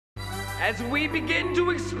As we begin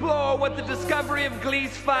to explore what the discovery of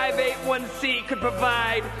Gliese 581c could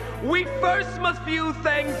provide, we first must view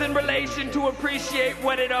things in relation to appreciate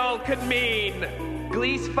what it all could mean.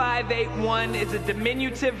 Gliese 581 is a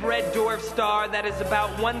diminutive red dwarf star that is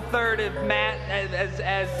about 1/3 of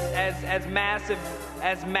as massive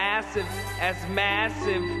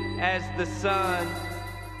as the sun.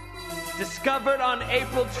 Discovered on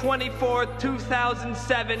April 24,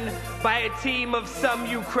 2007 by a team of some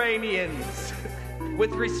Ukrainians.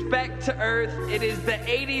 With respect to Earth, it is the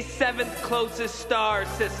 87th closest star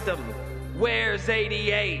system. Where's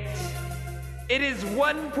 88? It is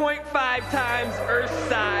 1.5 times Earth's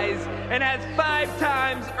size and has 5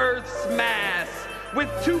 times Earth's mass, with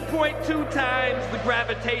 2.2 times the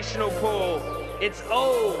gravitational pull. It's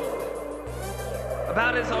old.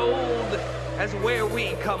 About as old as where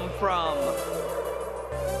we come from.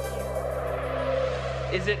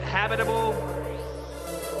 Is it habitable?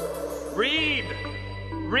 Read!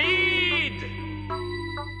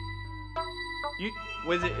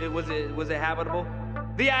 Was it habitable?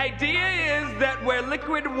 The idea is that where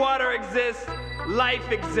liquid water exists,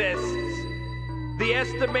 life exists. The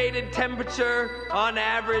estimated temperature on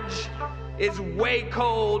average is way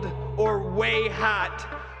cold or way hot,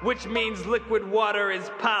 which means liquid water is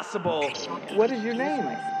possible. What is your name?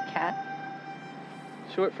 Kat.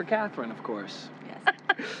 Short for Catherine, of course. Yes.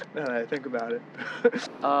 Now that I think about it.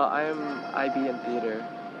 I am IB in theater.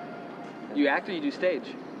 You act or you do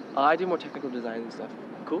stage? I do more technical design and stuff.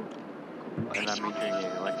 Cool. And I'm majoring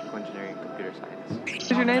in electrical engineering and computer science. What is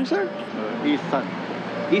your name, sir? Isan.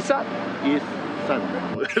 Isan? Isan.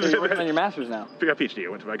 So you're working on your master's now? I got a PhD.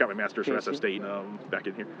 I got my master's from SF State back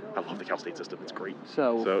in here. I love the Cal State system. It's great.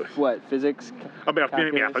 So what? Physics? I'm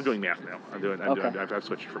doing math. I'm doing math now. I've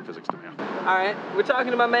switched from physics to math. All right. We're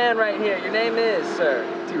talking to my man right here. Your name is, sir?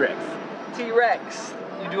 T-Rex. T-Rex.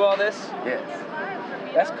 You do all this? Yes.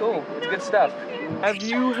 That's cool. It's good stuff. Have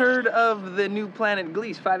you heard of the new planet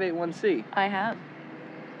Gliese 581c? I have.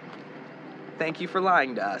 Thank you for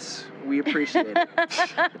lying to us. We appreciate it.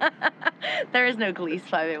 There is no Gliese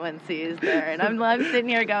 581c, is there? And I'm sitting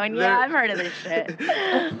here going, yeah, I've heard of this shit.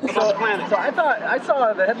 So I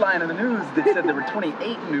saw the headline in the news that said there were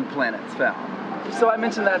 28 new planets found. So I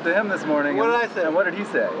mentioned that to him this morning. What did I say? And what did he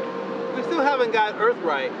say? We still haven't got Earth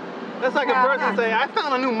right. That's like a person saying, I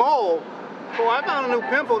found a new mole, or I found a new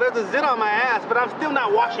pimple, there's a zit on my ass, but I'm still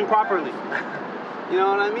not washing properly. You know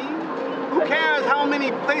what I mean? Who cares how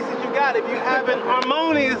many places you got if you haven't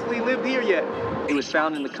harmoniously lived here yet? It was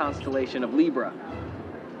found in the constellation of Libra.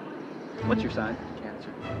 What's your sign? Cancer.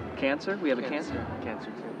 Cancer? We have a cancer?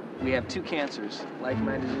 Cancer too. We have 2 cancers.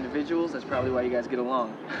 Like-minded individuals, that's probably why you guys get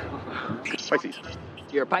along. Pisces.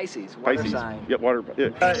 You're a Pisces, water Pisces. sign. Yeah, water.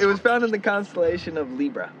 Yeah. It was found in the constellation of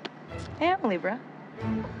Libra. Hey, I'm Libra.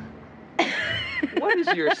 What is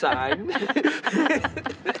your sign?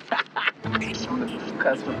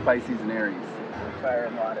 Cusp of Pisces and Aries. Fire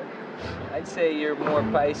and water. I'd say you're more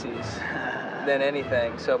Pisces than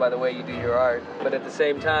anything, so by the way you do your art. But at the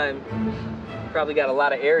same time, you probably got a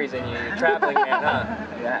lot of Aries in you. You're a traveling man, huh?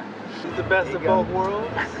 Yeah. He's the best of both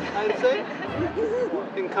worlds, I'd say.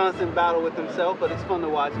 In constant battle with himself, but it's fun to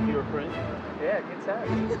watch if you're a friend. Yeah, good time.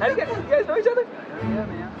 How do you guys know each other? Yeah,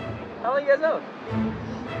 man. How long you guys know?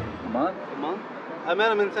 A month? A month? I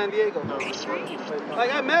met him in San Diego.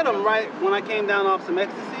 Like, I met him right when I came down off some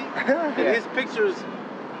ecstasy, and his pictures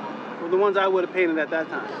were the ones I would have painted at that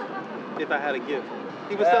time, if I had a gift.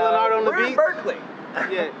 He was selling art on the beach. We're in Berkeley.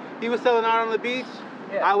 Yeah, he was selling art on the beach.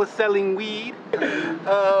 Yeah. I was selling weed. And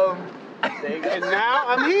now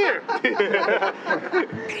I'm here.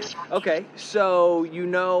 Okay, so you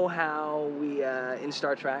know how we, in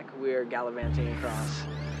Star Trek, we're gallivanting across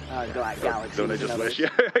galaxies. Don't I just wish? Yeah.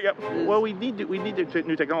 Well, we need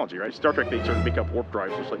new technology, right? Star Trek, they sort of make up warp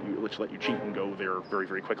drives, which let you cheat and go there very,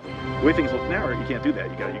 very quickly. The way things look now, you can't do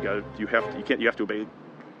that. You have to obey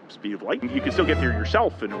speed of light. You can still get there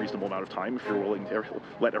yourself in a reasonable amount of time if you're willing to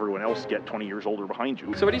let everyone else get 20 years older behind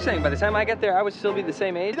you. So what are you saying? By the time I get there, I would still be the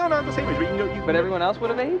same age? No, not the same age. But everyone else would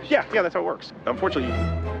have aged? Yeah, that's how it works. Unfortunately,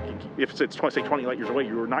 if it's say 20 light years away,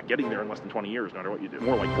 you're not getting there in less than 20 years, no matter what you do.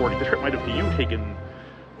 More like 40. The trip might have to you taken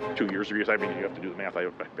 2 years or years. I mean, you have to do the math. I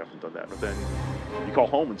haven't done that. But then you call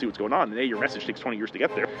home and see what's going on, and A, your message takes 20 years to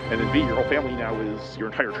get there, and then B, your whole family now is your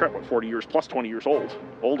entire trip, 40 years plus 20 years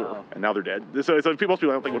older, and now they're dead. So most people I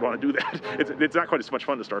don't think would want to do that. It's not quite as much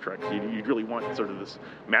fun as Star Trek. You'd really want sort of this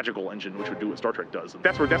magical engine which would do what Star Trek does. And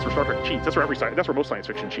that's where Star Trek cheats. That's where most science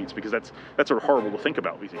fiction cheats, because that's sort of horrible to think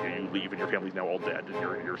about. You leave and your family's now all dead, and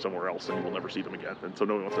you're somewhere else, and you will never see them again. And so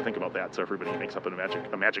no one wants to think about that. So everybody makes up a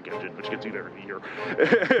magic engine which gets you there in a year.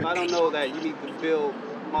 I don't know that you need to build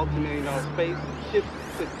multi-million-dollar space ships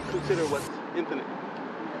to consider what's infinite.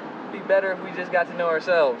 It'd be better if we just got to know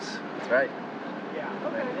ourselves. That's right.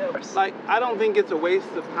 Like, I don't think it's a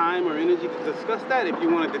waste of time or energy to discuss that if you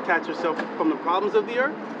want to detach yourself from the problems of the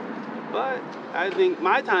Earth. But I think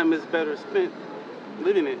my time is better spent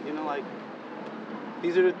living it. You know, like,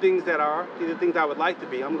 these are the things that are. These are the things I would like to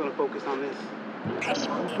be. I'm going to focus on this.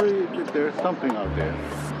 I'm pretty that there's something out there.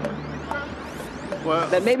 Well,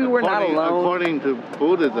 that maybe we're not alone. According to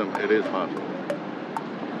Buddhism, it is possible.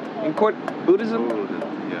 In Buddhism? Buddhism,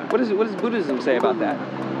 yeah. What does Buddhism say about that?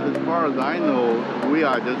 As far as I know, we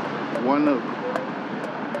are just one of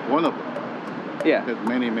them. Yeah. There's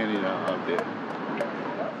many out there.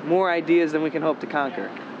 More ideas than we can hope to conquer.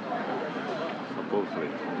 Supposedly,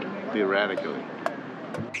 theoretically.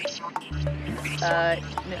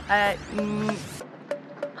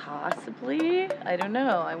 Possibly. I don't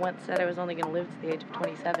know. I once said I was only going to live to the age of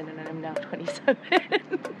 27, and I'm now 27.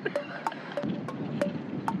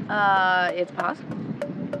 It's possible.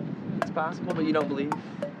 It's possible, but you don't believe?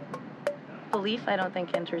 Belief, I don't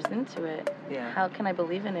think, enters into it. Yeah. How can I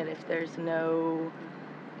believe in it if there's no,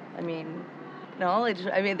 knowledge?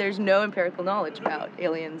 There's no empirical knowledge about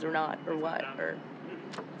aliens or not, or what, or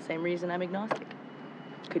same reason I'm agnostic.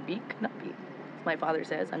 Could be, could not be. As my father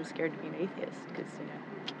says, I'm scared to be an atheist, because,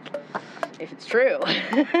 if it's true.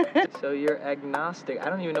 So you're agnostic. I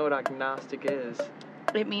don't even know what agnostic is.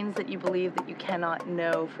 It means that you believe that you cannot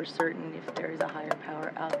know for certain if there is a higher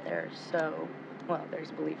power out there. So, well,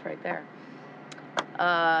 there's belief right there.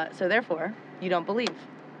 So therefore, you don't believe.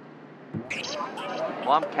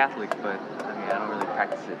 Well, I'm Catholic, but I don't really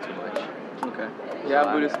practice it too much. Okay. Yeah,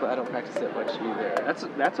 I'm Buddhist, but I don't practice it much either.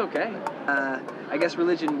 That's okay. I guess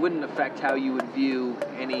religion wouldn't affect how you would view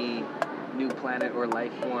any new planet or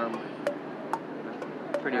life form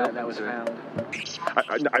Pretty open that was to it. found.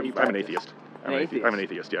 I'm an atheist. I'm Atheist? an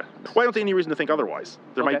atheist, yeah. Well, I don't see any reason to think otherwise.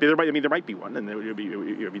 There might be one, and it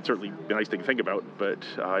would certainly be a nice thing to think about, but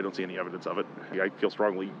I don't see any evidence of it. I feel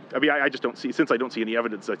strongly. I just don't see. Since I don't see any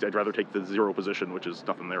evidence, I'd rather take the zero position, which is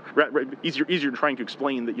nothing there. Easier trying to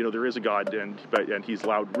explain that there is a God, and he's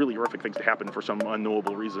allowed really horrific things to happen for some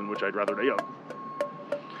unknowable reason, which I'd rather that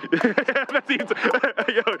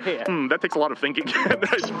takes a lot of thinking.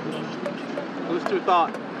 Who's through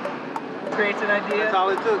thought? Creates an idea. That's all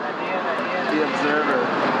it took. The observer.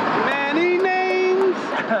 Many names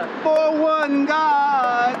for one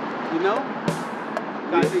God.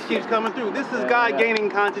 God just keeps coming through. This is God gaining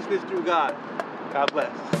consciousness through God. God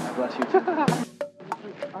bless. God bless you too.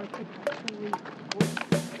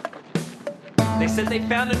 They said they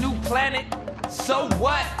found a new planet. So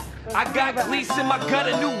what? I got Gliese in my gut,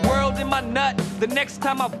 a new world in my nut. The next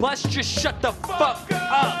time I bust, just shut the fuck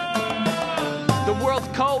up. The world's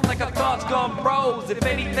cold like a thought's gone froze. If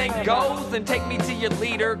anything goes, then take me to your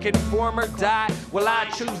leader. Conform or die, well I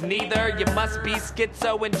choose neither. You must be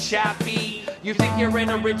schizo and choppy. You think you're an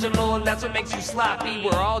original and that's what makes you sloppy.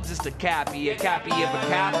 We're all just a copy of a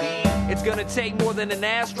copy. It's gonna take more than an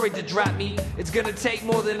asteroid to drop me. It's gonna take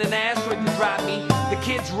more than an asteroid to drop me. The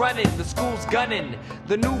kid's running, the school's gunning.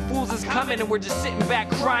 The new fools is coming and we're just sitting back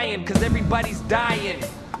crying cause everybody's dying.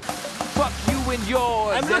 Fuck you and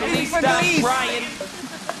yours, at least stop crying.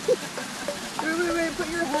 Wait, put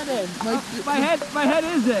your head in. My head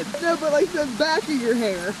is in. No, but like the back of your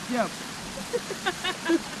hair. Yep.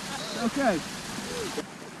 Okay.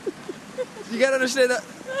 You gotta understand that.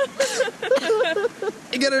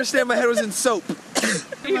 You gotta understand my head was in soap. Did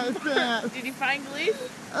you find Gliese?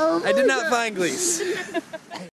 I did not find Gliese.